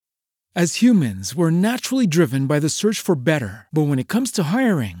As humans, we're naturally driven by the search for better. But when it comes to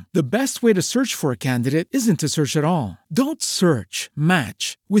hiring, the best way to search for a candidate isn't to search at all. Don't search,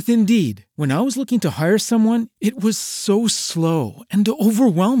 match with Indeed. When I was looking to hire someone, it was so slow and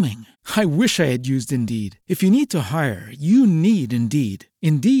overwhelming. I wish I had used Indeed. If you need to hire, you need Indeed.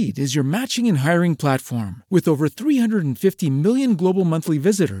 Indeed is your matching and hiring platform with over 350 million global monthly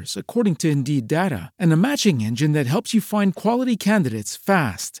visitors, according to Indeed data, and a matching engine that helps you find quality candidates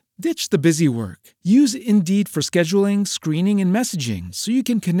fast. Ditch the busy work. Use Indeed for scheduling, screening, and messaging so you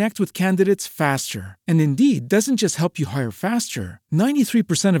can connect with candidates faster. And Indeed doesn't just help you hire faster.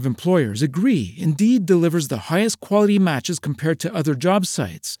 93% of employers agree Indeed delivers the highest quality matches compared to other job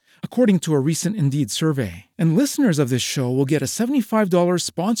sites, according to a recent Indeed survey. And listeners of this show will get a $75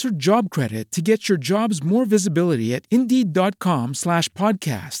 sponsored job credit to get your jobs more visibility at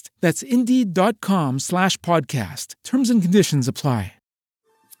Indeed.com/podcast. That's Indeed.com/podcast. Terms and conditions apply.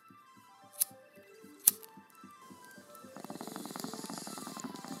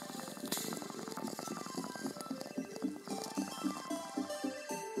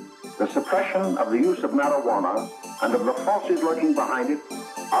 The suppression of the use of marijuana and of the forces lurking behind it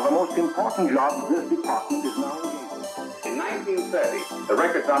are the most important jobs this department is now engaged in. In 1930, the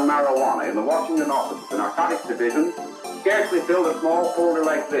records on marijuana in the Washington office of the Narcotics Division scarcely filled a small folder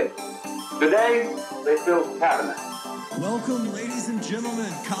like this. Today, they fill cabinets. Welcome, ladies and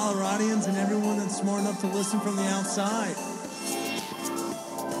gentlemen, Coloradians, and everyone that's smart enough to listen from the outside.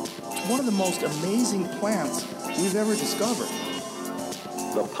 One of the most amazing plants we've ever discovered.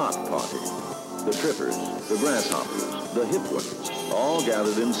 The pot party, the trippers, the grasshoppers, the hip ones, all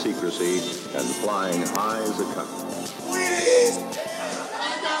gathered in secrecy and flying high as a kite. Wheaties!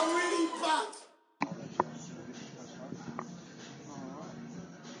 I got Wheatie pops!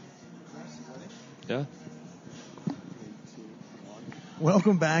 Yeah.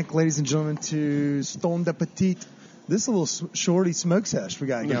 Welcome back, ladies and gentlemen, to Stone de Petite. This is a little shorty smoke sesh we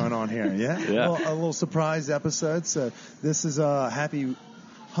got going on here, yeah? Yeah. A little surprise episode. So this is a happy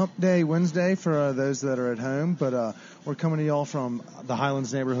Hump Day Wednesday for those that are at home, but we're coming to y'all from the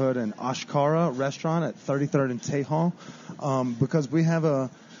Highlands neighborhood and Ashkara restaurant at 33rd and Tejon because we have a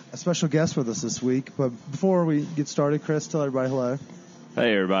special guest with us this week. But before we get started, Chris, tell everybody hello.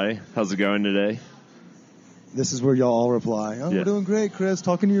 Hey, everybody. How's it going today? This is where y'all all reply. Oh, Yeah. We're doing great, Chris.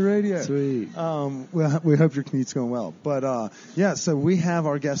 Talking to your radio. Sweet. We hope your commute's going well. But, yeah, so we have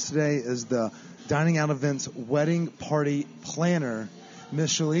our guest today is the Dining Out Events wedding party planner,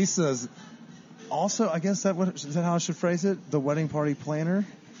 Miss Shalisa. Also, I guess is that how I should phrase it? The wedding party planner?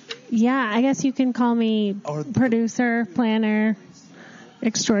 Yeah, I guess you can call me producer, planner,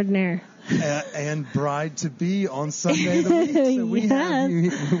 extraordinaire. And bride to be on Sunday of the week. So we have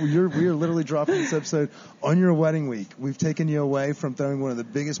you. We are literally dropping this episode on your wedding week. We've taken you away from throwing one of the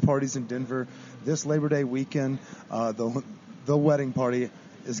biggest parties in Denver this Labor Day weekend. The wedding party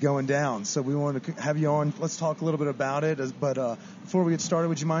is going down. So we wanted to have you on. Let's talk a little bit about it. But before we get started,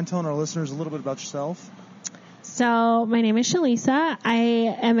 would you mind telling our listeners a little bit about yourself? So my name is Shalisa.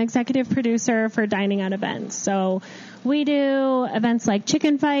 I am executive producer for Dining Out Events. So we do events like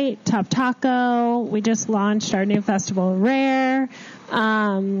Chicken Fight, Top Taco. We just launched our new festival, Rare.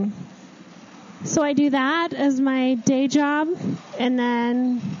 So I do that as my day job and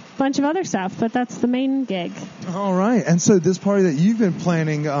then a bunch of other stuff, but that's the main gig. All right. And so this party that you've been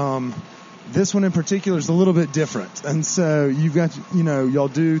planning, this one in particular is a little bit different. And so you've got, y'all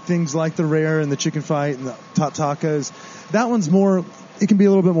do things like the Rare and the Chicken Fight and the Top Tacos. That one's more, it can be a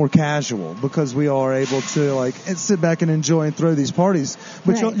little bit more casual because we are able to sit back and enjoy and throw these parties.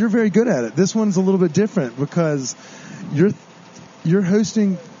 But Right. you're very good at it. This one's a little bit different because you're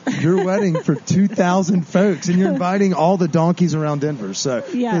hosting your wedding for 2,000 folks, and you're inviting all the donkeys around Denver. So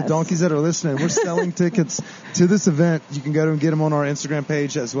Yes. the donkeys that are listening, we're selling tickets to this event. You can go to and get them on our Instagram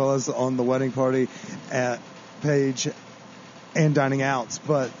page as well as on the wedding party page and Dining Outs.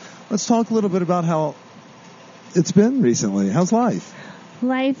 But let's talk a little bit about how it's been recently. How's life?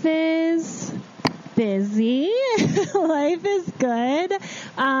 Life is busy. Life is good.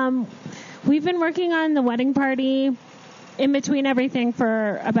 We've been working on the wedding party in between everything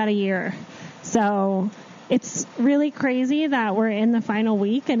for about a year. So it's really crazy that we're in the final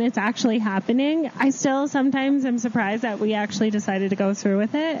week and it's actually happening. I still sometimes am surprised that we actually decided to go through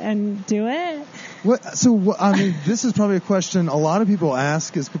with it and do it. This is probably a question a lot of people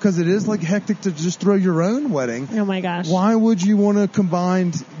ask, is because it is hectic to just throw your own wedding. Oh my gosh. Why would you want to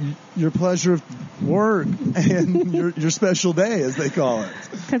combine your pleasure of work and your special day, as they call it?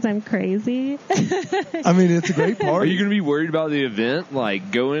 Because I'm crazy. It's a great party. Are you going to be worried about the event,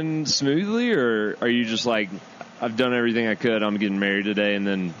 going smoothly, or are you just I've done everything I could, I'm getting married today, and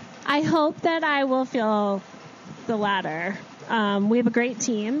then I hope that I will feel the latter. We have a great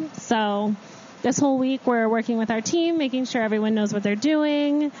team, so this whole week we're working with our team, making sure everyone knows what they're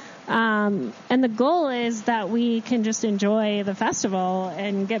doing. And the goal is that we can just enjoy the festival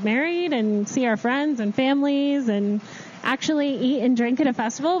and get married and see our friends and families and actually eat and drink at a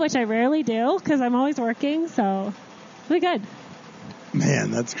festival, which I rarely do because I'm always working, so it'll be good.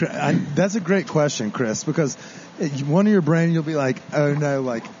 Man, that's a great question, Chris, because one of your brain you'll be like, oh no,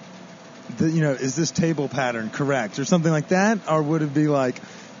 like, is this table pattern correct or something like that? Or would it be like,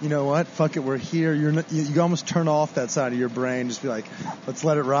 you know what, fuck it, we're here. You almost turn off that side of your brain, just be like, let's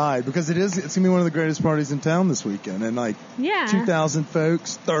let it ride, because it's going to be one of the greatest parties in town this weekend. And 2,000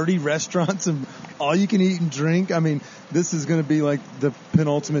 folks, 30 restaurants, and all you can eat and drink. I mean, this is going to be like the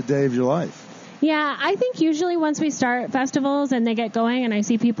penultimate day of your life. Yeah, I think usually once we start festivals and they get going and I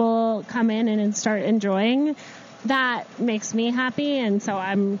see people come in and start enjoying, that makes me happy. And so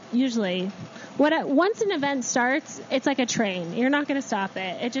I'm usually, once an event starts, it's like a train. You're not going to stop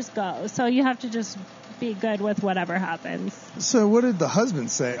it. It just goes. So you have to just be good with whatever happens. So what did the husband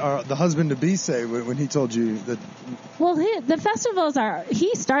say, or the husband-to-be say when he told you that? Well, the festivals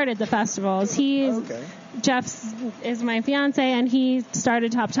he started the festivals. Jeff is my fiance, and he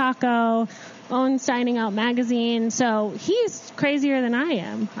started Top Taco, owns Dining Out Magazine. So he's crazier than I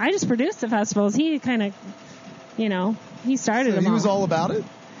am. I just produce the festivals. He kind of, he started them all. He was all about it?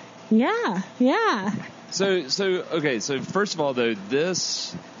 Yeah. So first of all, though,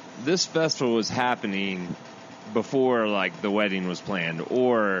 this festival was happening before, like, the wedding was planned,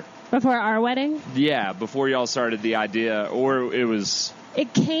 or before our wedding? Yeah, before y'all started the idea, or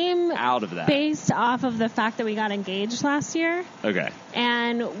it came out of that, based off of the fact that we got engaged last year. Okay.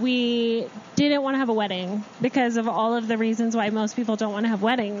 And we didn't want to have a wedding because of all of the reasons why most people don't want to have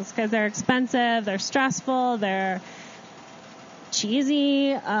weddings, because they're expensive, they're stressful, they're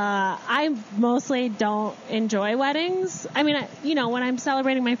cheesy. I mostly don't enjoy weddings. I mean, when I'm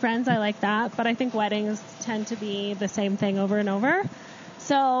celebrating my friends, I like that, but I think weddings tend to be the same thing over and over.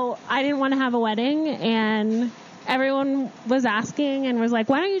 So I didn't want to have a wedding, and everyone was asking and was like,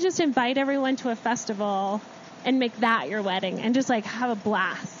 why don't you just invite everyone to a festival and make that your wedding and just like have a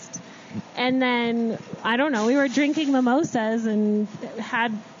blast? And then, I don't know, we were drinking mimosas and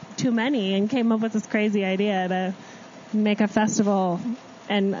had too many and came up with this crazy idea to make a festival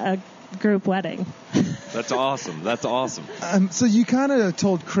and a group wedding. That's awesome. So you kind of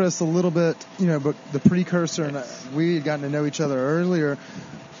told Chris a little bit, but the precursor, and we had gotten to know each other earlier.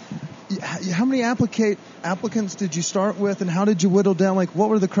 How many applicants did you start with, and how did you whittle down? Like, what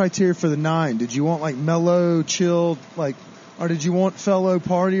were the criteria for the 9? Did you want like mellow, chilled, or did you want fellow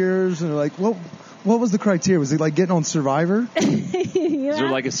partiers? And like, what was the criteria? Was it like getting on Survivor? Is there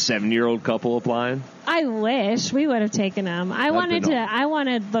like a 7-year-old couple applying? I wish we would have taken them. I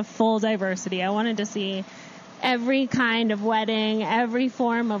wanted the full diversity. I wanted to see every kind of wedding, every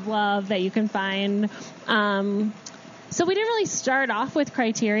form of love that you can find. So we didn't really start off with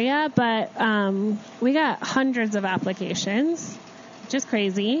criteria, but we got hundreds of applications, just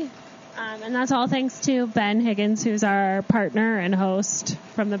crazy. And that's all thanks to Ben Higgins, who's our partner and host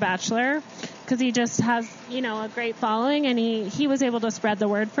from The Bachelor, because he just has, a great following, and he was able to spread the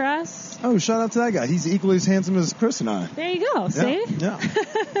word for us. Oh, shout out to that guy. He's equally as handsome as Chris and I. There you go. See? Yeah.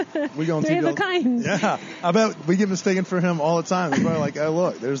 We go on Three TV. of a kind. Yeah. I bet we get mistaken for him all the time. We're probably like, oh,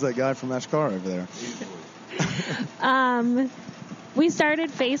 look, there's that guy from Ashkar over there. We started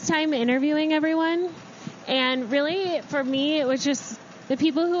FaceTime interviewing everyone, and really, for me, it was just the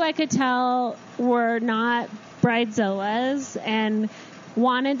people who I could tell were not bridezillas and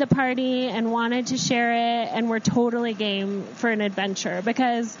wanted the party and wanted to share it and were totally game for an adventure,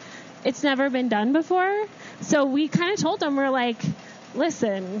 because it's never been done before. So we kind of told them, we're like,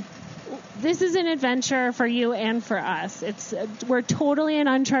 listen, this is an adventure for you and for us. We're totally in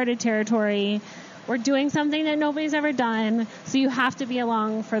uncharted territory. We're doing something that nobody's ever done, so you have to be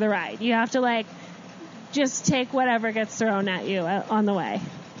along for the ride. You have to just take whatever gets thrown at you on the way.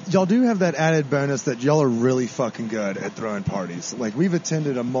 Y'all do have that added bonus that y'all are really fucking good at throwing parties. Like, we've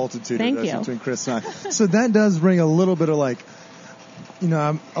attended a multitude of those between Chris and I. So that does bring a little bit of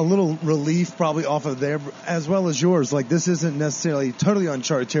a little relief probably off of there, as well as yours. Like, this isn't necessarily totally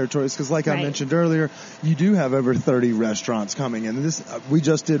uncharted territories, because I mentioned earlier, you do have over 30 restaurants coming in. We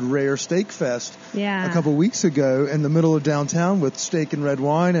just did Rare Steak Fest a couple weeks ago in the middle of downtown with steak and red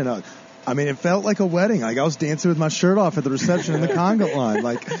wine, and it felt like a wedding. Like, I was dancing with my shirt off at the reception in the conga line.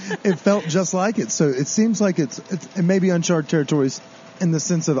 Like, it felt just like it. So it seems like it may be uncharted territories in the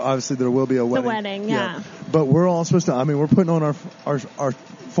sense of, obviously, there will be a wedding. The wedding, yeah. But we're all supposed to, we're putting on our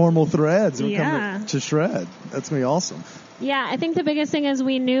formal threads and we're coming to shred. That's going to be awesome. Yeah, I think the biggest thing is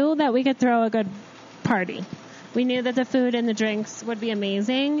we knew that we could throw a good party. We knew that the food and the drinks would be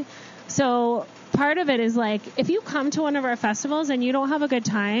amazing. So part of it is like, if you come to one of our festivals and you don't have a good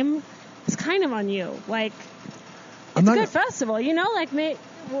time, it's kind of on you. Like, it's a good festival, you know? Like,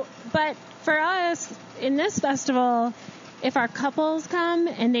 but for us, in this festival, if our couples come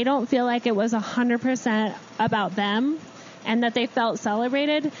and they don't feel like it was 100% about them and that they felt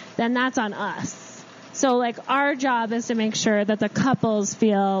celebrated, then that's on us. So, like, our job is to make sure that the couples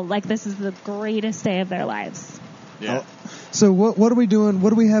feel like this is the greatest day of their lives. Yeah. So what are we doing? What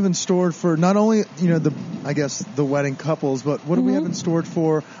do we have in store for not only, the wedding couples, but what do we have in store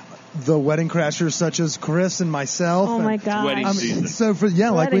for the wedding crashers such as Chris and myself? Oh, my God. Wedding season. So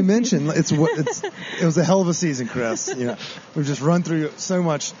like we mentioned, it was a hell of a season, Chris. We've just run through so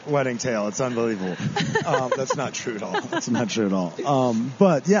much wedding tale. It's unbelievable. That's not true at all. That's not true at all.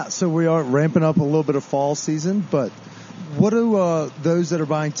 But yeah, so we are ramping up a little bit of fall season, but what do those that are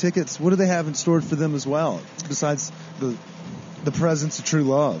buying tickets, what do they have in store for them as well, besides the presence of true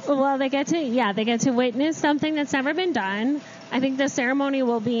love? Well, they get to witness something that's never been done. I think the ceremony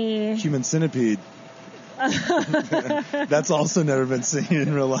will be Human centipede. That's also never been seen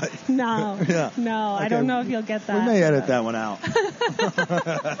in real life. No. Yeah. No, Okay. I don't know if you'll get that. We may edit that one out.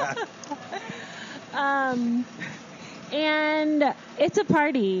 And it's a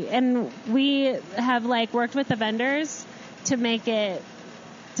party, and we have worked with the vendors to make it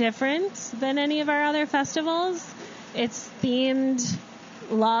different than any of our other festivals. It's themed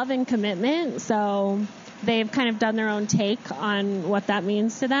love and commitment, so they've kind of done their own take on what that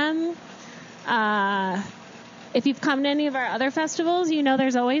means to them. If you've come to any of our other festivals,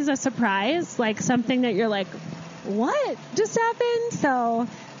 there's always a surprise, like something that you're like, what just happened? So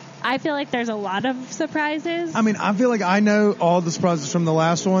I feel like there's a lot of surprises. I mean, I feel like I know all the surprises from the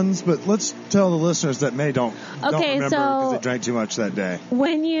last ones, but let's tell the listeners that don't remember because they drank too much that day.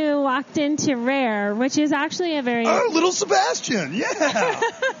 When you walked into Rare, which is actually a very... Oh, Little Sebastian, yeah!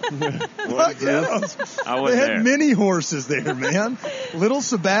 Fuck yeah. I was They had there. many horses there, man. Little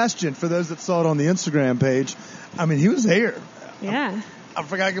Sebastian, for those that saw it on the Instagram page, I mean, he was there. Yeah. I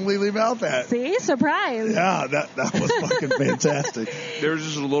forgot completely about that. See? Surprise. Yeah, that was fucking fantastic. There was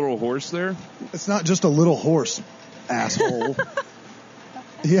just a little horse there. It's not just a little horse, asshole.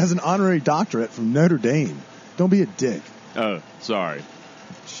 He has an honorary doctorate from Notre Dame. Don't be a dick. Oh, sorry.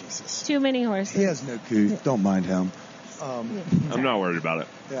 Jesus. Too many horses. He has no couth. Don't mind him. I'm not worried about it.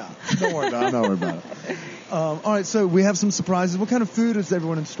 Yeah, don't worry about it. I'm not worried about it. All right, so we have some surprises. What kind of food is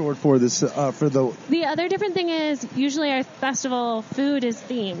everyone in store for this? The other different thing is usually our festival food is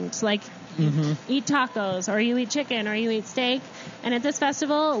themed. Like you eat tacos, or you eat chicken, or you eat steak. And at this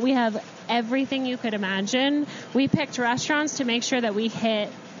festival, we have everything you could imagine. We picked restaurants to make sure that we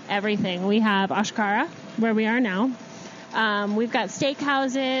hit everything. We have Ashkara, where we are now. We've got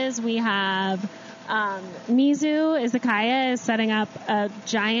steakhouses. We have Mizu Izakaya is setting up a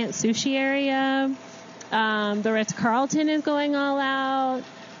giant sushi area. The Ritz-Carlton is going all out.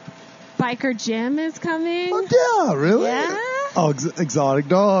 Biker Gym is coming. Oh, yeah, really? Yeah. Oh, exotic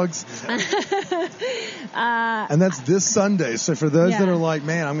dogs. And that's this Sunday. So for those that are like,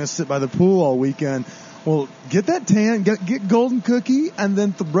 man, I'm going to sit by the pool all weekend. Well, get that tan, get Golden Cookie, and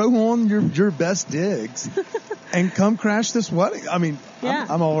then throw on your best digs, and come crash this wedding. I mean,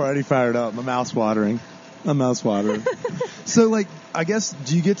 I'm already fired up. My mouth's watering. So, I guess,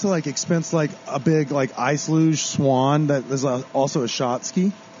 do you get to expense a big ice luge swan that is also a shot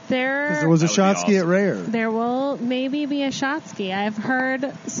ski? Because there was a shot ski at Rare. There will maybe be a shot ski. I've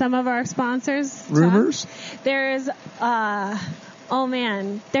heard some of our sponsors rumors. There's oh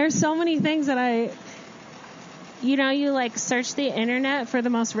man, there's so many things that you search the internet for the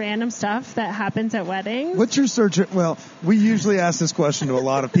most random stuff that happens at weddings. What's your search? Well, we usually ask this question to a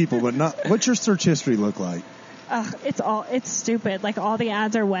lot of people, but what's your search history look like? It's stupid. All the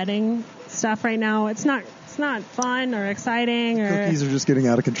ads are wedding stuff right now. It's not fun or exciting. Cookies are just getting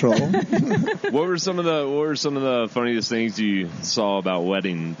out of control. What were some of the funniest things you saw about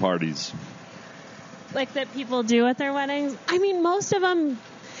wedding parties? That people do at their weddings? I mean, most of them.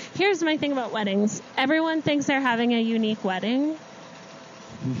 Here's my thing about weddings. Everyone thinks they're having a unique wedding.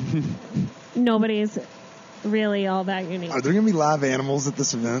 Nobody's really all that unique. Are there going to be live animals at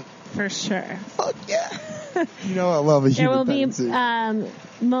this event? For sure. Fuck yeah. I love a human There will be petting zoo.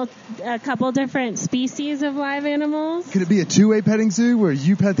 a couple different species of live animals. Could it be a two-way petting zoo where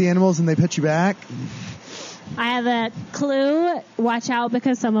you pet the animals and they pet you back? I have a clue. Watch out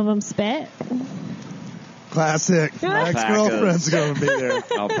because some of them spit. Classic. My ex-girlfriend's going to be there.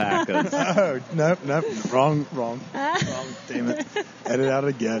 Alpacas. Oh, nope. Wrong. Damn it. Edit out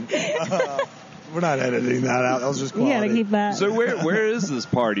again. We're not editing that out. That was just You quality. gotta keep that. So where is this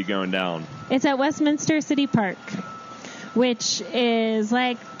party going down? It's at Westminster City Park, which is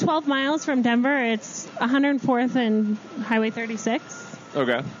like 12 miles from Denver. It's 104th and Highway 36.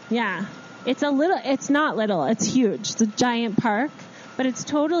 Okay. Yeah. It's not little. It's huge. It's a giant park, but it's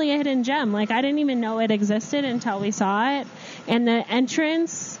totally a hidden gem. Like, I didn't even know it existed until we saw it. And the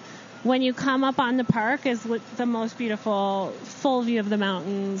entrance, when you come up on the park, is the most beautiful, full view of the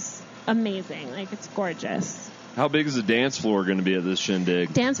mountains. Amazing. Like, it's gorgeous. How big is the dance floor going to be at this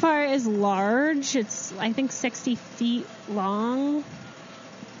shindig? Dance floor is large. It's, I think, 60 feet long.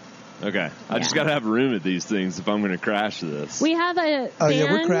 Okay. I just got to have room at these things if I'm going to crash this. We have a Oh, band.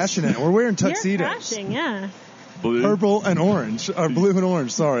 yeah, we're crashing it. We're wearing tuxedos. You're crashing, yeah. Blue? Purple and orange. Or blue and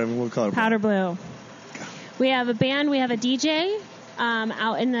orange. Sorry, we'll call it Powder blue. We have a band. We have a DJ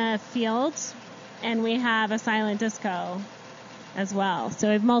out in the field. And we have a silent disco as well. So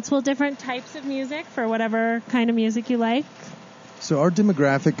we have multiple different types of music for whatever kind of music you like. So our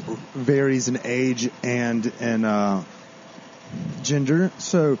demographic varies in age and gender.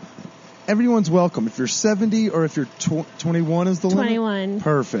 So everyone's welcome. If you're 70 or if you're 21 is the limit. 21.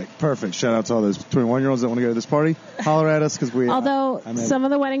 Perfect. Shout out to all those 21-year-olds that want to go to this party. Holler at us because we. Although some of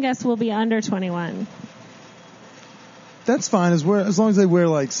the wedding guests will be under 21. That's fine as long as they wear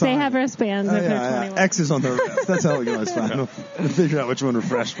like. They have wristbands if they're 21. X's on their wrist. That's how it's fine. We'll figure out which one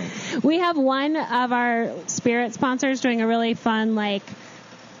refresh me. We have one of our spirit sponsors doing a really fun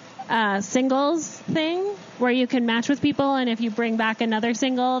singles thing where you can match with people, and if you bring back another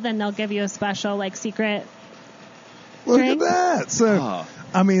single, then they'll give you a special secret drink. Look at that. So,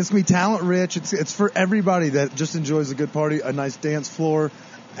 I mean, it's going to be talent rich. It's for everybody that just enjoys a good party, a nice dance floor.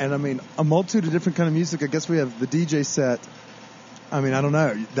 And I mean, a multitude of different kind of music. I guess we have the DJ set. I mean, I don't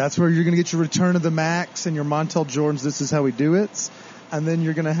know. That's where you're going to get your Return of the Max and your Montel Jordan's This Is How We Do It. And then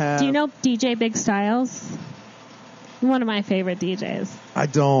you're going to have... Do you know DJ Big Styles? One of my favorite DJs. I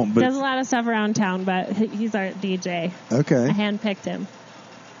don't, but... Does a lot of stuff around town, but he's our DJ. Okay. I handpicked him.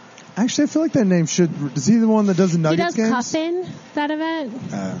 Actually, I feel like that name should... Is he the one that does the Nuggets games? He does Cuffin, that event.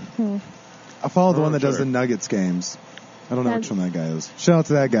 I follow the one that does the Nuggets games. I don't know which one that guy is. Shout out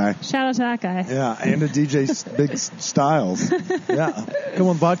to that guy. Shout out to that guy. Yeah, and to DJ Big Styles. Yeah. Come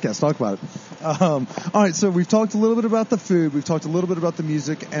on the podcast, talk about it. All right, so we've talked a little bit about the food. We've talked a little bit about the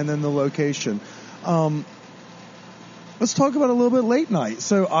music and then the location. Let's talk about a little bit late night.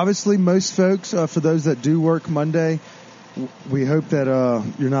 So obviously most folks, for those that do work Monday, we hope that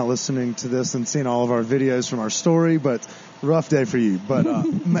you're not listening to this and seeing all of our videos from our story, but rough day for you. But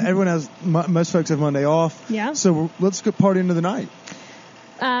most folks have Monday off. Yeah. So let's get party into the night.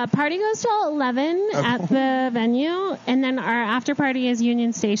 Party goes till 11 at the venue, and then our after party is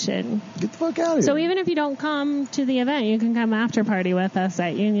Union Station. Get the fuck out of here. So even if you don't come to the event, you can come after party with us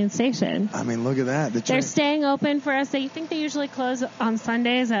at Union Station. I mean, look at that. They're staying open for us. They think they usually close on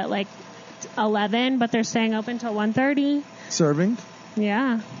Sundays at 11, but they're staying open till 1:30. Serving.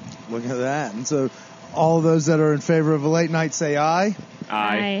 Yeah. Look at that. And so all of those that are in favor of a late night say aye.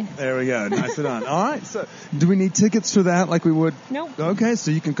 Aye. There we go. Nice and on. All right. So do we need tickets for that like we would? Nope. Okay.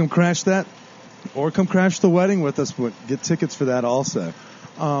 So you can come crash that or come crash the wedding with us, but get tickets for that also.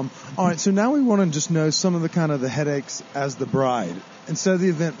 All right. So now we want to just know some of the kind of the headaches as the bride. Instead of the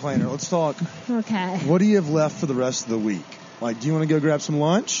event planner, let's talk. Okay. What do you have left for the rest of the week? Like, do you want to go grab some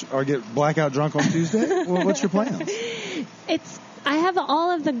lunch or get blackout drunk on Tuesday? Well, what's your plans? I have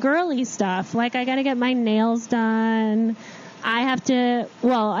all of the girly stuff. I got to get my nails done.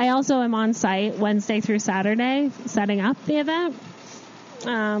 I also am on site Wednesday through Saturday setting up the event.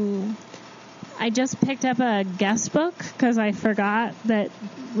 I just picked up a guest book because I forgot that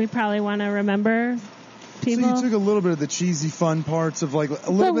we probably want to remember people. So you took a little bit of the cheesy fun parts of a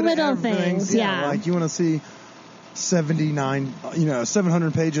little bit little of everything. things, yeah. Like you want to see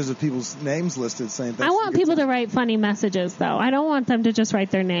 700 pages of people's names listed saying I want people to write funny messages, though. I don't want them to just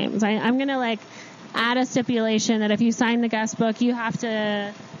write their names. I'm going to, add a stipulation that if you sign the guest book, you have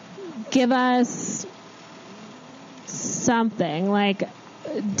to give us something, like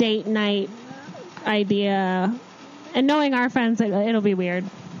date night idea. And knowing our friends, it'll be weird.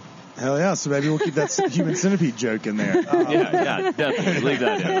 Hell yeah, so maybe we'll keep that human centipede joke in there. Yeah, definitely. Leave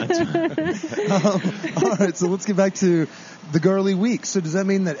that in. All right, so let's get back to the girly week. So does that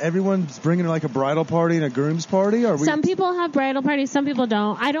mean that everyone's bringing a bridal party and a groom's party? Or some people have bridal parties, some people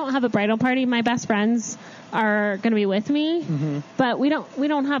don't. I don't have a bridal party. My best friends are going to be with me, but we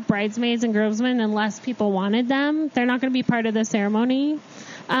don't have bridesmaids and groomsmen unless people wanted them. They're not going to be part of the ceremony.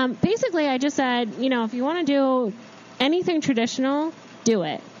 Basically, I just said, if you want to do anything traditional, do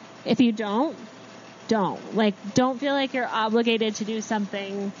it. If you don't. Don't feel like you're obligated to do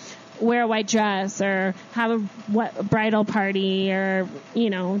something wear a white dress or have a bridal party or,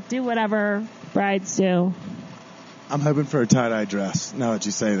 do whatever brides do. I'm hoping for a tie-dye dress now that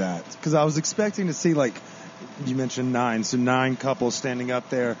you say that. Because I was expecting to see, like, you mentioned 9, so 9 couples standing up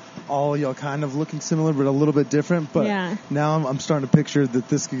there, all y'all kind of looking similar but a little bit different. But now I'm starting to picture that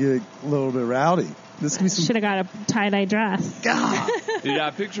this could get a little bit rowdy. This could be some. Should have got a tie-dye dress. God. Dude,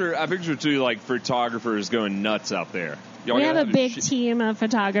 I picture too, like, photographers going nuts out there. We have a big team of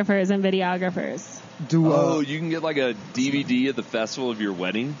photographers and videographers. You can get like a DVD of the festival of your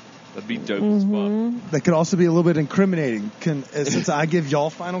wedding. That'd be dope as fuck. That could also be a little bit incriminating. Since I give y'all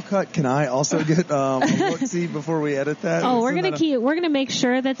final cut, can I also get a look-see before we edit that? Oh, we're gonna make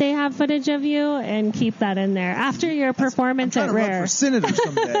sure that they have footage of you and keep that in there after your performance at Rare. I'm trying to run for senator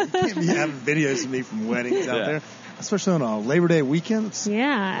someday. You can't be having videos of me from weddings out there, especially on a Labor Day weekend.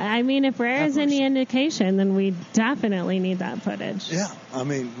 Yeah, I mean, if Rare is any indication, then we definitely need that footage. Yeah, I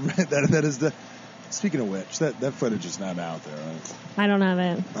mean, that is the. Speaking of which, that footage is not out there, right? I don't have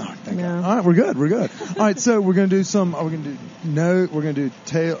it. Oh, thank God. All right, we're good. All right, so we're gonna do some. We're gonna do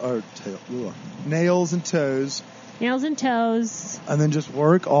nails and toes. Nails and toes. And then just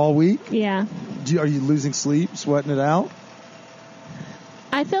work all week. Yeah. Are you losing sleep, sweating it out?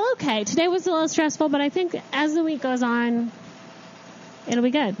 I feel okay. Today was a little stressful, but I think as the week goes on, it'll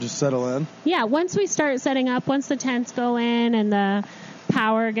be good. Just settle in. Yeah. Once we start setting up, once the tents go in and the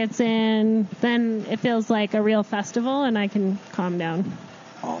power gets in, then it feels like a real festival and I can calm down.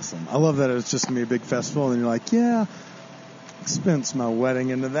 Awesome. I love that it's just going to be a big festival and you're like, yeah, expense my wedding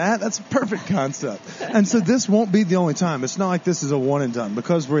into that. That's a perfect concept. And so this won't be the only time. It's not like this is a one and done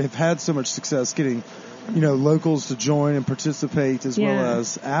because we have had so much success getting, locals to join and participate as well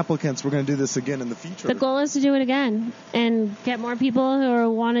as applicants. We're going to do this again in the future. The goal is to do it again and get more people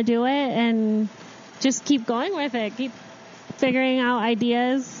who want to do it and just keep going with it. Keep figuring out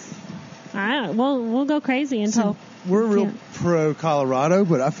ideas. I don't know. We'll go crazy until we're real pro Colorado,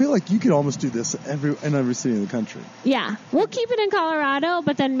 but I feel like you could almost do this in every city in the country. Yeah, we'll keep it in Colorado,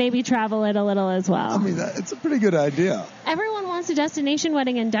 but then maybe travel it a little as well. I mean, it's a pretty good idea. Everyone wants a destination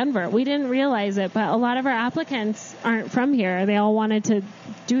wedding in Denver. We didn't realize it, but a lot of our applicants aren't from here. They all wanted to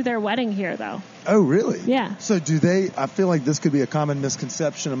do their wedding here, though. Oh, really? Yeah. So I feel like this could be a common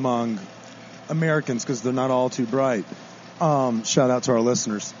misconception among Americans because they're not all too bright. Shout out to our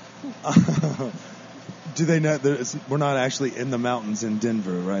listeners. Do they know that we're not actually in the mountains in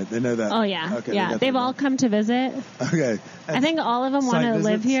Denver, right? They know that. Oh, yeah. Okay, yeah. They've all come to visit. Okay. I think all of them want to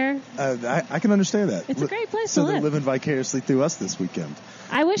live here. I can understand that. It's a great place to So live. they're living vicariously through us this weekend.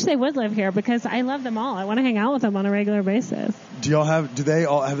 I wish they would live here because I love them all. I want to hang out with them on a regular basis. Do y'all have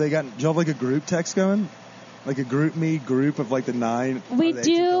like a group text going? Like a group of like the 9? We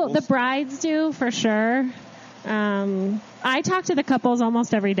do. The brides do for sure. I talk to the couples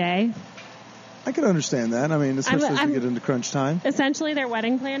almost every day. I can understand that. I mean, especially as we get into crunch time. Essentially their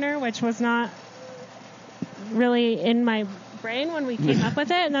wedding planner, which was not really in my brain when we came up with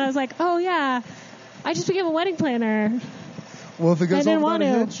it. And then I was like, oh, yeah, I just became a wedding planner. Well, if it goes all about a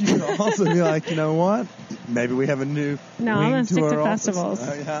hitch, you can also be like, you know what? Maybe we have a new I'm going to stick to festivals.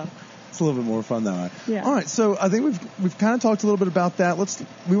 Oh, yeah. It's a little bit more fun that way. Yeah. All right, so I think we've kind of talked a little bit about that.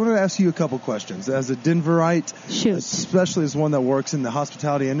 We want to ask you a couple questions. As a Denverite, especially as one that works in the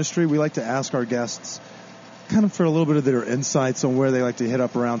hospitality industry, we like to ask our guests kind of for a little bit of their insights on where they like to hit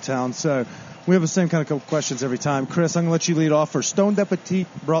up around town. So we have the same kind of couple questions every time. Chris, I'm going to let you lead off for Stone Appetit,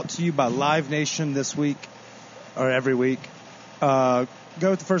 brought to you by Live Nation this week, or every week. Go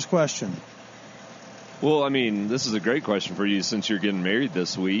with the first question. Well, I mean, this is a great question for you since you're getting married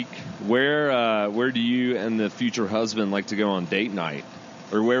this week. Where do you and the future husband like to go on date night?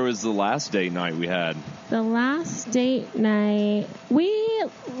 Or where was the last date night we had? The last date night, we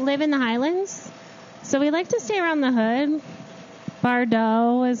live in the Highlands, so we like to stay around the hood.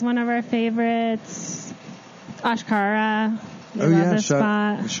 Bardot is one of our favorites. Oshkara. We love this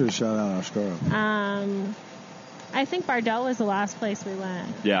spot. We should have shout out Oshkara. I think Bardot was the last place we went.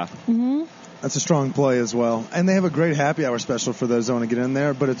 Yeah. Mm-hmm. That's a strong play as well. And they have a great happy hour special for those that want to get in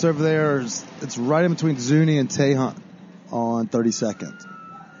there. But it's over there. It's right in between Zuni and Tejon on 32nd.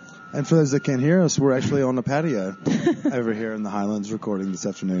 And for those that can't hear us, we're actually on the patio over here in the Highlands recording this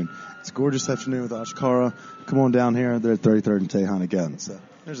afternoon. It's a gorgeous afternoon with Oshkara. Come on down here. They're at 33rd and Tejon again. So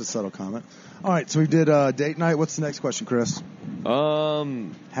there's a subtle comment. All right, so we did date night. What's the next question, Chris?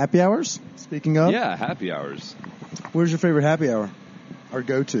 Happy hours? Speaking of? Yeah, happy hours. Where's your favorite happy hour or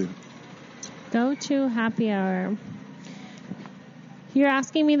go-to? Go-to happy hour. You're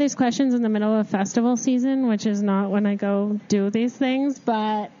asking me these questions in the middle of festival season, which is not when I go do these things,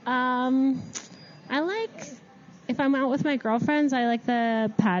 but I like if I'm out with my girlfriends, I like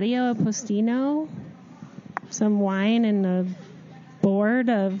the patio of Postino. Some wine and a board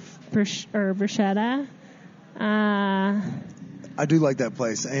of bruschetta. I do like that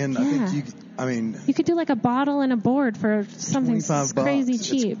place, and I think you could do like a bottle and a board for something crazy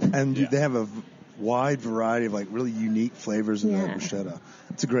cheap. They have a wide variety of like really unique flavors in that bruschetta.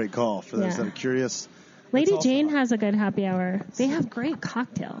 It's a great call for those that are curious. Lady Jane has a good happy hour. They have great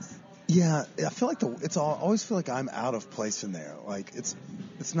cocktails. Yeah, I feel like I always feel like I'm out of place in there. Like it's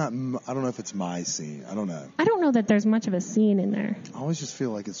not. I don't know if it's my scene. I don't know. I don't know that there's much of a scene in there. I always just feel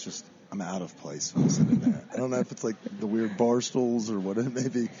like it's just I'm out of place when I'm sitting there. I don't know if it's like the weird bar stools or what it may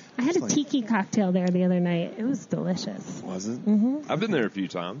be. I had a tiki cocktail there the other night. It was delicious. Was it? Mm-hmm. I've been there a few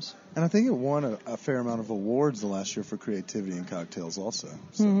times. And I think it won a fair amount of awards the last year for creativity in cocktails also.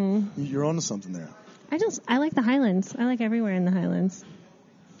 So you're onto something there. I like the Highlands. I like everywhere in the Highlands.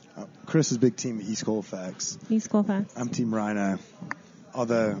 Chris is big team East Colfax. East Colfax. I'm team Rhino.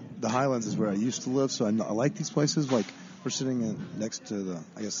 Although the Highlands is where I used to live, so I like these places. Like we're sitting next to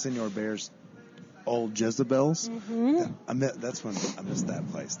Senor Bear's old Jezebel's. Mm-hmm. That's when I missed that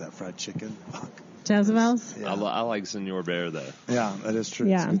place, that fried chicken. Jezebel's? Yeah. I like Senor Bear though. Yeah, that is true.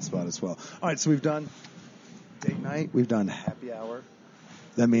 Yeah. It's a good spot as well. All right, so we've done date night. We've done happy hour.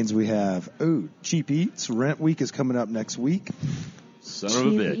 That means we have, cheap eats. Rent week is coming up next week. Son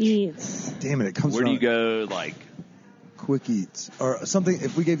of a bitch. Eats. Damn it comes Where around. do you go, like? Quick eats. Or something,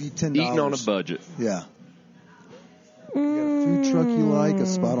 if we gave you $10. Eating on a budget. Yeah. You got a food truck you like, a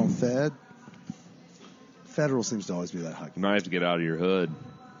spot on Fed. Federal seems to always be that high. You might have to get out of your hood.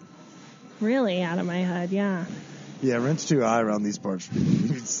 Really out of my head, yeah. Yeah, rent's too high around these parts.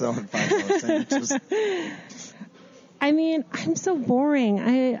 People selling $5 sandwiches. I mean, I'm so boring.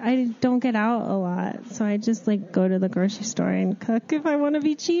 I don't get out a lot, so I just like go to the grocery store and cook if I want to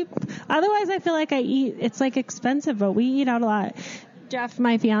be cheap. Otherwise, I feel like I eat. It's like expensive, but we eat out a lot. Jeff,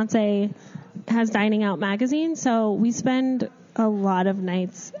 my fiance, has Dining Out magazine, so we spend a lot of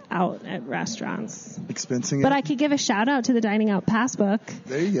nights out at restaurants. Expensing it? But I could give a shout out to the Dining Out Passbook.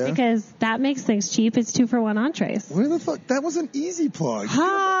 There you go. Because that makes things cheap. It's 2-for-1 entrees. Where the fuck? That was an easy plug.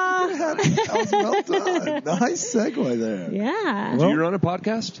 Ha! That was well done. Nice segue there. Yeah. Do you run a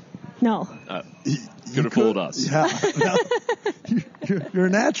podcast? No. Could have fooled us. Yeah. You're a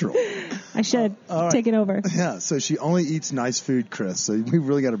natural. I should right. take it over. Yeah, so she only eats nice food, Chris. So we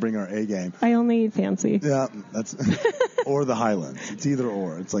really got to bring our A game. I only eat fancy. Yeah, that's or the Highlands. It's either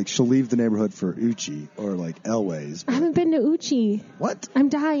or. It's like she'll leave the neighborhood for Uchi or like Elways. I haven't been to Uchi. What? I'm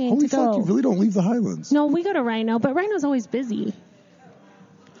dying Holy to fuck, go. you really don't leave the Highlands. No, we go to Rhino, but Rhino's always busy.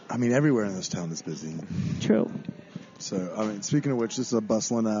 I mean, everywhere in this town is busy. True. So, I mean, speaking of which, this is a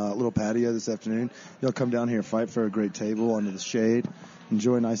bustling little patio this afternoon. Y'all come down here, fight for a great table under the shade,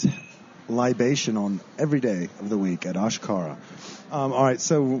 enjoy a nice libation on every day of the week at Ashkara. All right,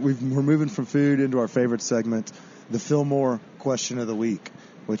 so we're moving from food into our favorite segment, the Fillmore question of the week,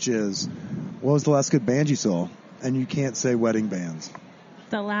 which is, what was the last good band you saw? And you can't say wedding bands.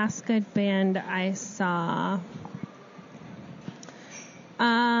 The last good band I saw...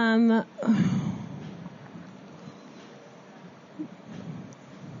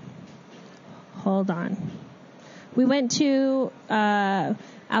 Hold on. We went to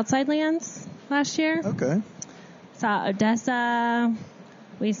Outside Lands last year. Okay. Saw Odessa.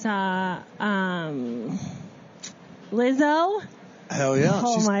 We saw Lizzo. Hell yeah.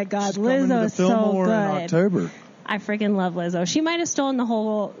 Oh my God, she's coming to Lizzo the is so Fillmore good. in October. I freaking love Lizzo. She might have stolen the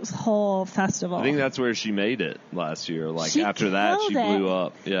whole festival. I think that's where she made it last year. Like She after that, she killed it. blew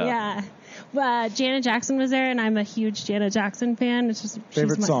up. Yeah. Yeah. Janet Jackson was there, and I'm a huge Janet Jackson fan. It's just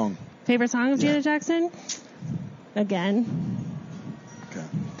Favorite song? Favorite song of Yeah. Janet Jackson? Again. Okay.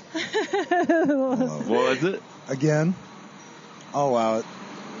 What was it? Again? I'll allow it.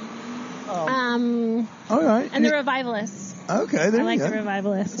 All right. And the Revivalists. Okay, there I like you go. the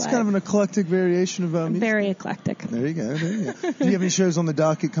Revivalists. It's kind of an eclectic variation of music. Very eclectic. There you go. There you go. Do you have any shows on the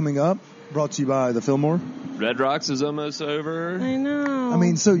docket coming up? Brought to you by the Fillmore. Red Rocks is almost over. I know. I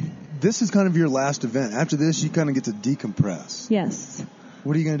mean, so this is kind of your last event. After this, you kind of get to decompress. Yes.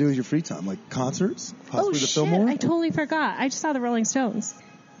 What are you going to do with your free time? Like concerts? Possibly the shit! Fillmore? I totally forgot. I just saw the Rolling Stones.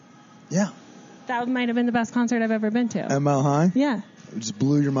 Yeah. That might have been the best concert I've ever been to. At Mile High? Yeah. It just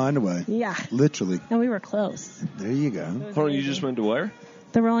blew your mind away. Yeah. Literally. And we were close. There you go. Hold on, you just went to where?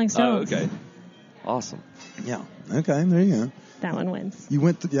 The Rolling Stones. Oh, okay. Awesome. Yeah. Okay, there you go. that one wins. You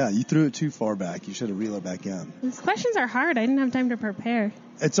you threw it too far back. You should have reeled it back in. These questions are hard. I didn't have time to prepare.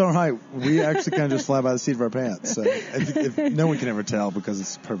 It's all right. We actually kind of just fly by the seat of our pants. So if no one can ever tell because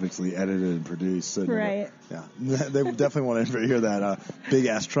it's perfectly edited and produced. So right. Yeah. They definitely want to hear that big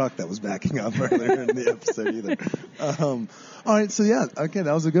ass truck that was backing up earlier in the episode either. All right. So yeah. Okay.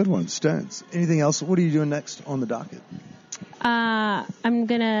 That was a good one. Stones. Anything else? What are you doing next on the docket? I'm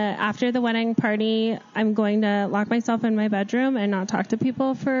going to, after the wedding party, I'm going to lock myself in my bedroom and not talk to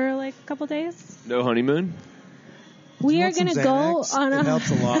people for like a couple days. No honeymoon? We are going to go on It helps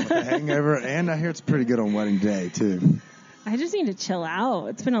a lot with the hangover, and I hear it's pretty good on wedding day, too. I just need to chill out.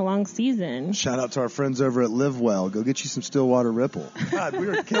 It's been a long season. Shout out to our friends over at Live Well. Go get you some Stillwater Ripple. God, we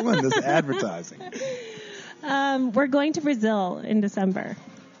are killing this advertising. We're going to Brazil in December.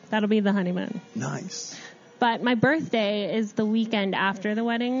 That'll be the honeymoon. Nice. But my birthday is the weekend after the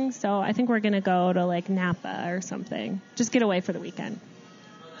wedding, so I think we're going to go to like Napa or something. Just get away for the weekend.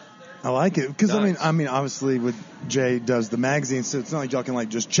 I like it because nice. I mean, obviously, with Jay does the magazine, so it's not like y'all can like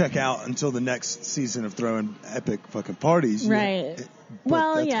just check out until the next season of throwing epic fucking parties, right?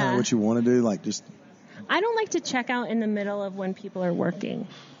 Well, that's kind of what you want to do, like just. I don't like to check out in the middle of when people are working.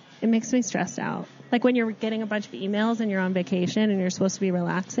 It makes me stressed out. Like when you're getting a bunch of emails and you're on vacation and you're supposed to be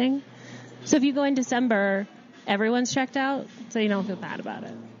relaxing. So if you go in December, everyone's checked out, so you don't feel bad about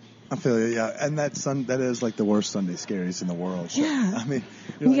it. I feel you, yeah. And that is like the worst Sunday scaries in the world. Yeah. I mean,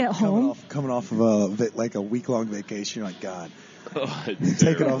 you like get home. Coming off of a week-long vacation, you're like, God. Oh, you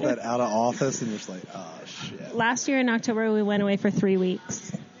take it off that out of office, and you're just like, oh, shit. Last year in October, we went away for 3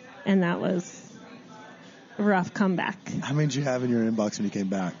 weeks, and that was a rough comeback. How many did you have in your inbox when you came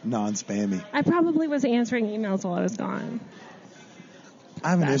back? Non-spammy. I probably was answering emails while I was gone. I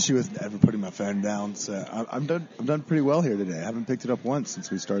have an issue with ever putting my phone down, so I'm done pretty well here today. I haven't picked it up once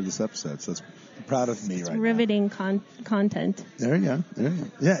since we started this episode, so I'm proud of me right riveting now. Content. There you go.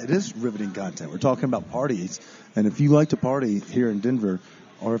 Yeah, it is riveting content. We're talking about parties, and if you like to party here in Denver,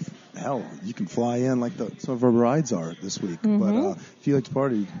 or if, hell, you can fly in like some of our brides are this week. Mm-hmm. But if you like to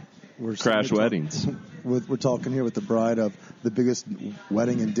party, we're weddings. We're talking here with the bride of the biggest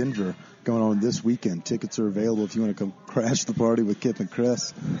wedding in Denver going on this weekend. Tickets are available if you want to come crash the party with Kip and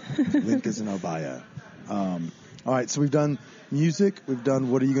Chris. Link is in our bio. All right, so we've done music. We've done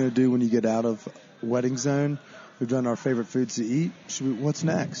what are you going to do when you get out of wedding zone. We've done our favorite foods to eat. What's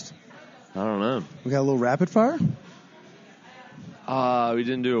next? I don't know. We got a little rapid fire? We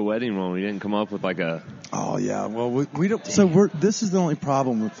didn't do a wedding one. We didn't come up with like a... Oh, yeah. Well, we don't... So this is the only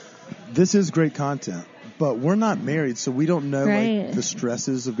problem. This is great content. But we're not married, so we don't know like the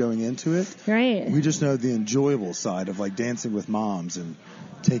stresses of going into it. Right. We just know the enjoyable side of like dancing with moms and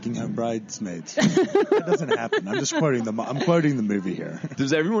taking home bridesmaids. That doesn't happen. I'm just quoting the movie here.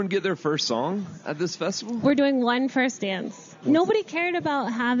 Does everyone get their first song at this festival? We're doing one first dance. Nobody cared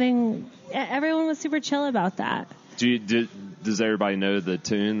about having. Everyone was super chill about that. Does everybody know the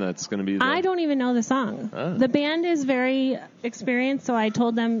tune that's going to be? I don't even know the song. Oh. The band is very experienced, so I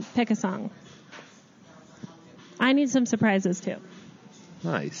told them pick a song. I need some surprises, too.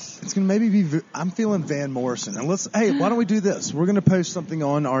 Nice. It's going to maybe be, I'm feeling Van Morrison. And hey, why don't we do this? We're going to post something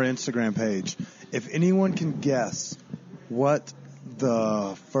on our Instagram page. If anyone can guess what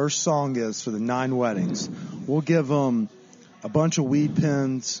the first song is for the 9 weddings, we'll give them a bunch of weed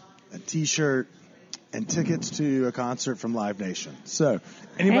pens, a T-shirt, and tickets to a concert from Live Nation. So,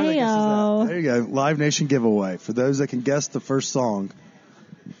 anybody that guesses that, there you go, Live Nation giveaway. For those that can guess the first song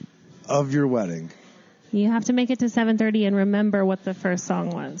of your wedding. You have to make it to 7:30 and remember what the first song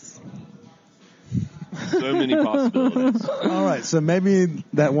was. So many possibilities. All right, so maybe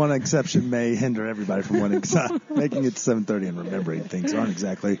that one exception may hinder everybody from winning. Making it to 7:30 and remembering things aren't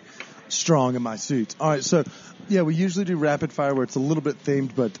exactly strong in my suit. All right, so yeah, we usually do rapid fire where it's a little bit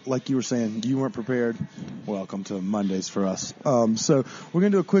themed, but like you were saying, you weren't prepared. Welcome to Mondays for us. So we're gonna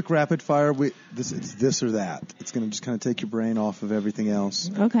do a quick rapid fire. It's this or that. It's gonna just kind of take your brain off of everything else.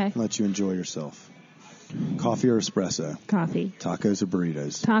 Okay. And let you enjoy yourself. Coffee or espresso? Coffee. Tacos or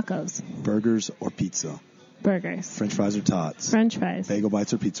burritos? Tacos. Burgers or pizza? Burgers. French fries or tots? French fries. Bagel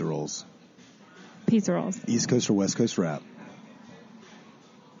bites or pizza rolls? Pizza rolls. East Coast or West Coast wrap?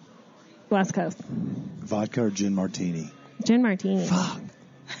 West Coast. Vodka or gin martini? Gin martini. Fuck.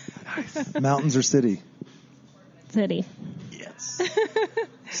 Nice. Mountains or city? City. Yes.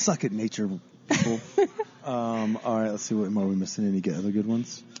 Suck it, nature people. All right, let's see what more are we missing. Any other good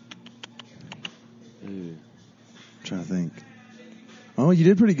ones? I'm trying to think. Oh, you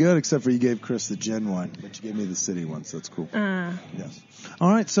did pretty good, except for you gave Chris the gin one, but you gave me the city one, so that's cool. Yes. All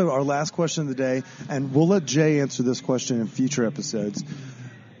right, so our last question of the day, and we'll let Jay answer this question in future episodes.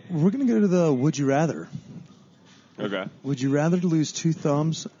 We're going to go to the Would You Rather. Okay. Would you rather lose 2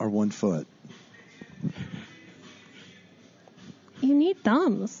 thumbs or 1 foot? You need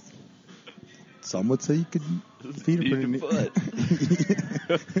thumbs. Some would say you could. Feet are pretty neat.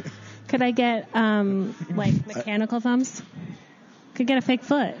 Could I get like mechanical thumbs? Could get a fake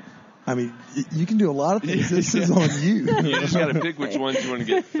foot. I mean, you can do a lot of things. This is on you. You just got to pick which ones you want to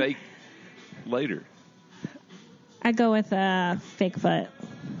get fake later. I'd go with a fake foot.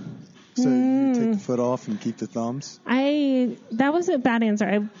 So you take the foot off and keep the thumbs? That was a bad answer.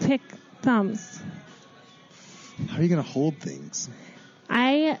 I pick thumbs. How are you going to hold things?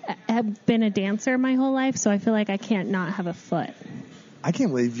 I have been a dancer my whole life, so I feel like I can't not have a foot. I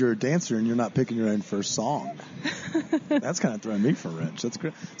can't believe you're a dancer and you're not picking your own first song. That's kind of throwing me for a wrench. That's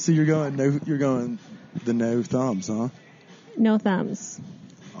great. So you're going the no thumbs, huh? No thumbs.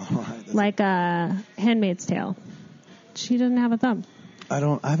 All right. Like Handmaid's Tale. She doesn't have a thumb. I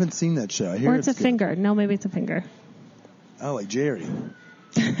haven't seen that show. I hear or it's a good. finger. No, maybe it's a finger. Oh, like Jerry.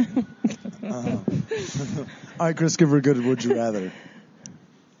 All right, Chris, give her a good would you rather.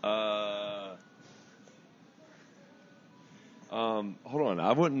 Hold on.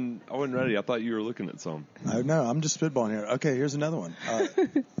 I wasn't ready. I thought you were looking at some. No, I'm just spitballing here. Okay, here's another one.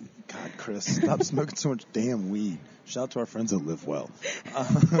 God, Chris, stop smoking so much damn weed. Shout out to our friends that live well.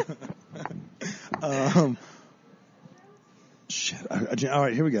 Shit. All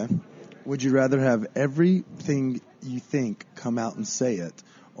right, here we go. Would you rather have everything you think come out and say it,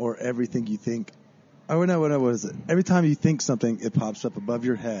 or everything you think? Oh no, what is it? Every time you think something, it pops up above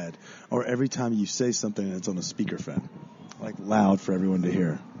your head, or every time you say something, it's on a speakerphone, like loud for everyone to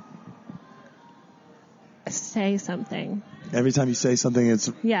hear. Say something. Every time you say something, it's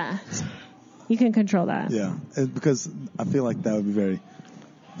Yeah. You can control that. yeah. Because I feel like that would be very.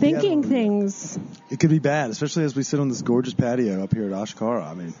 Thinking things. It could be bad, especially as we sit on this gorgeous patio up here at Ashkara.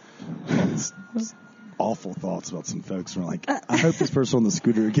 I mean, it's awful thoughts about some folks who are like, I hope this person on the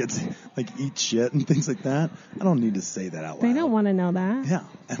scooter gets, eats shit and things like that. I don't need to say that out loud. They don't want to know that. Yeah.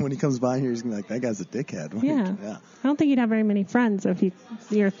 And when he comes by here, he's going to be like, that guy's a dickhead. Yeah. I don't think you'd have very many friends if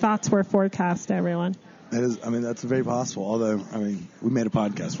your thoughts were forecast to everyone. That's very possible. Although, we made a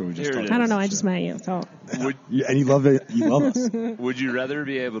podcast where we just talked about I don't know. I just met you, so. and you love it. You love us. Would you rather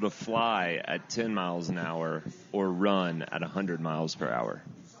be able to fly at 10 miles an hour or run at 100 miles per hour?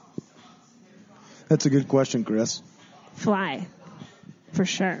 That's a good question, Chris. Fly. For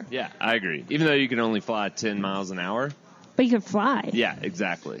sure. Yeah, I agree. Even though you can only fly 10 miles an hour. But you could fly. Yeah,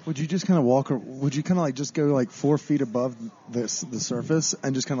 exactly. Would you just kind of walk, or would you kind of just go 4 feet above the surface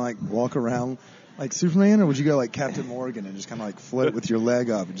and just kind of walk around like Superman, or would you go like Captain Morgan and just kind of float with your leg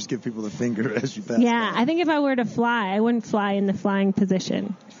up and just give people the finger as you pass? Yeah, I think if I were to fly, I wouldn't fly in the flying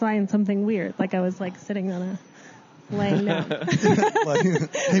position. I'd fly in something weird, like I was sitting on laying down.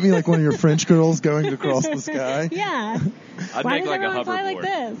 Maybe like one of your French girls going across the sky. Yeah. I'd Why make does like a everyone fly like hoverboard.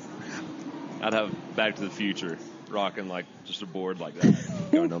 this? I'd have Back to the Future, rocking just a board like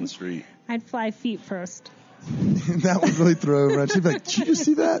that, going down the street. I'd fly feet first. That would really throw a wrench. You'd be like, did you just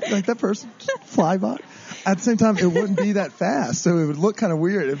see that? Like that person just fly by? At the same time, it wouldn't be that fast, so it would look kind of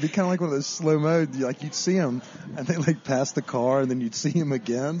weird. It'd be kind of like one of those slow mo. You'd see them, and they pass the car, and then you'd see him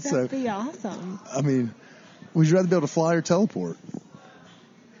again. That'd be awesome. Would you rather be able to fly or teleport?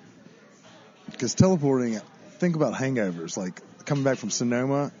 Because teleporting, think about hangovers, like coming back from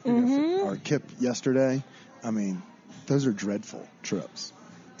Sonoma or Kip yesterday. Those are dreadful trips.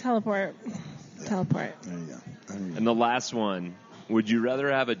 Teleport. Teleport. There you go. And the last one, would you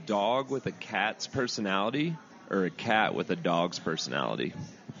rather have a dog with a cat's personality or a cat with a dog's personality?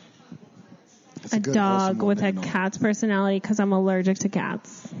 That's A good, dog wholesome with a one. cat's personality because I'm allergic to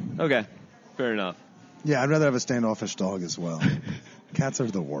cats. Okay, fair enough. Yeah, I'd rather have a standoffish dog as well. Cats are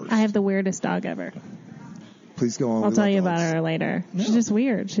the worst. I have the weirdest dog ever. Please go on. I'll We tell love you dogs. about her later. No. She's just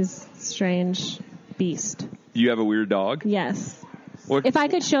weird. She's a strange beast. You have a weird dog? Yes. What, If I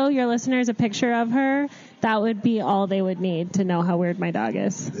could show your listeners a picture of her, that would be all they would need to know how weird my dog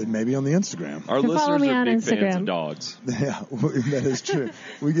is. It may be on the Instagram. Our You can follow listeners me are on big fans Instagram. of dogs. Yeah, that is true.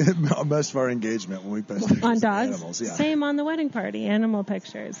 We get most of our engagement when we post pictures On of dogs? animals. Yeah. Same on the wedding party, animal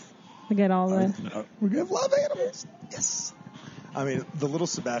pictures. We get all the... We're going to love animals. Yes. The little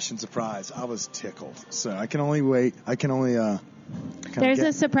Sebastian surprise, I was tickled. So I can only wait. I can only... There's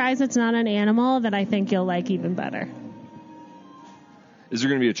a surprise that's not an animal that I think you'll like even better. Is there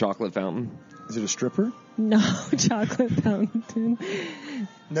going to be a chocolate fountain? Is it a stripper? No chocolate fountain.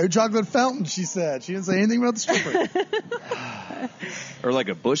 No chocolate fountain, she said. She didn't say anything about the stripper. Or like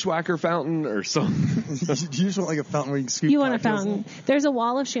a bushwhacker fountain or something? You just want like a fountain where you can scoop You want a cocktails fountain. There's a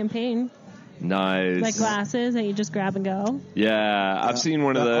wall of champagne. Nice. Like glasses that you just grab and go. Yeah, I've seen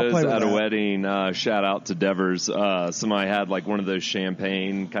one of I'll play those with at a that. wedding. Shout out to Devers. Somebody had like one of those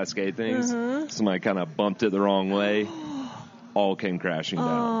champagne cascade things. Somebody kind of bumped it the wrong way. All came crashing down.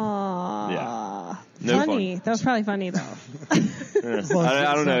 Aww. Yeah. No funny. fun. That was probably funny, though.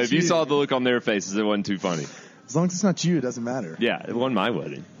 I don't know. If you saw the look on their faces, it wasn't too funny. As long as it's not you, it doesn't matter. Yeah, it wasn't my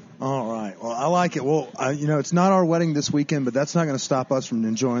wedding. All right. Well, I like it. Well, it's not our wedding this weekend, but that's not going to stop us from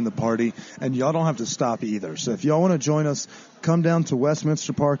enjoying the party. And y'all don't have to stop either. So if y'all want to join us, come down to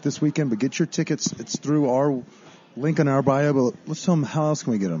Westminster Park this weekend, but get your tickets. It's through our link in our bio. But let's tell them, how else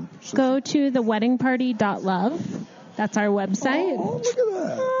can we get them? Go to theweddingparty.love. That's our website. Oh, look at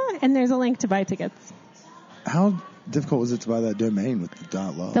that. And there's a link to buy tickets. How difficult was it to buy that domain with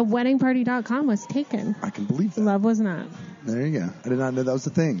the .love? Theweddingparty.com was taken. I can believe that. Love was not. There you go. I did not know that was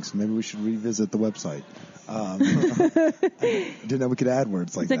the thing. So maybe we should revisit the website. I didn't know we could add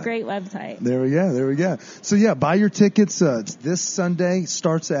words like that. It's a great website. There we go. So, yeah, buy your tickets. It's this Sunday.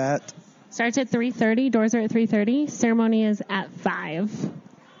 Starts at 3:30. Doors are at 3:30. Ceremony is at 5.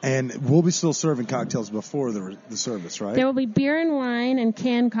 And we'll be still serving cocktails before the service, right? There will be beer and wine and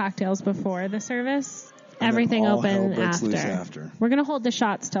canned cocktails before the service. And Everything all open hell breaks loose after. We're going to hold the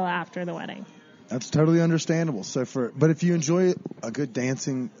shots till after the wedding. That's totally understandable. But if you enjoy a good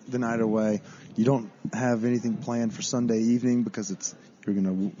dancing the night away, you don't have anything planned for Sunday evening because you're going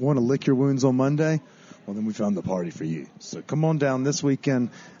to want to lick your wounds on Monday, well, then we found the party for you. So come on down this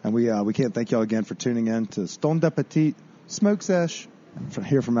weekend, and we can't thank y'all again for tuning in to Stone de Petite Smoke Sesh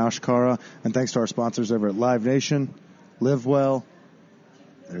here from Ashkara, and thanks to our sponsors over at Live Nation, Live Well.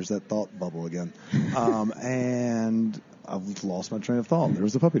 There's that thought bubble again. And I've lost my train of thought. There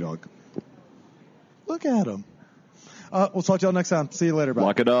was the puppy dog. Look at him. We'll talk to y'all next time. See you later. Bye.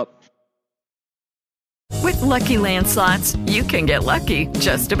 Lock it up. With Lucky Land Slots, you can get lucky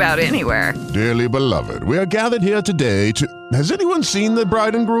just about anywhere. Dearly beloved, we are gathered here today to... Has anyone seen the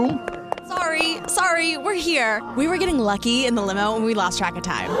bride and groom? Sorry, we're here. We were getting lucky in the limo and we lost track of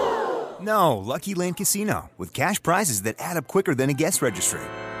time. No, Lucky Land Casino, with cash prizes that add up quicker than a guest registry.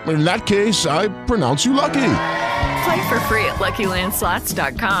 In that case, I pronounce you lucky. Play for free at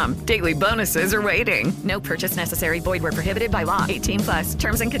LuckyLandSlots.com. Daily bonuses are waiting. No purchase necessary. Void where prohibited by law. 18+.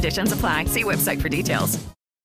 Terms and conditions apply. See website for details.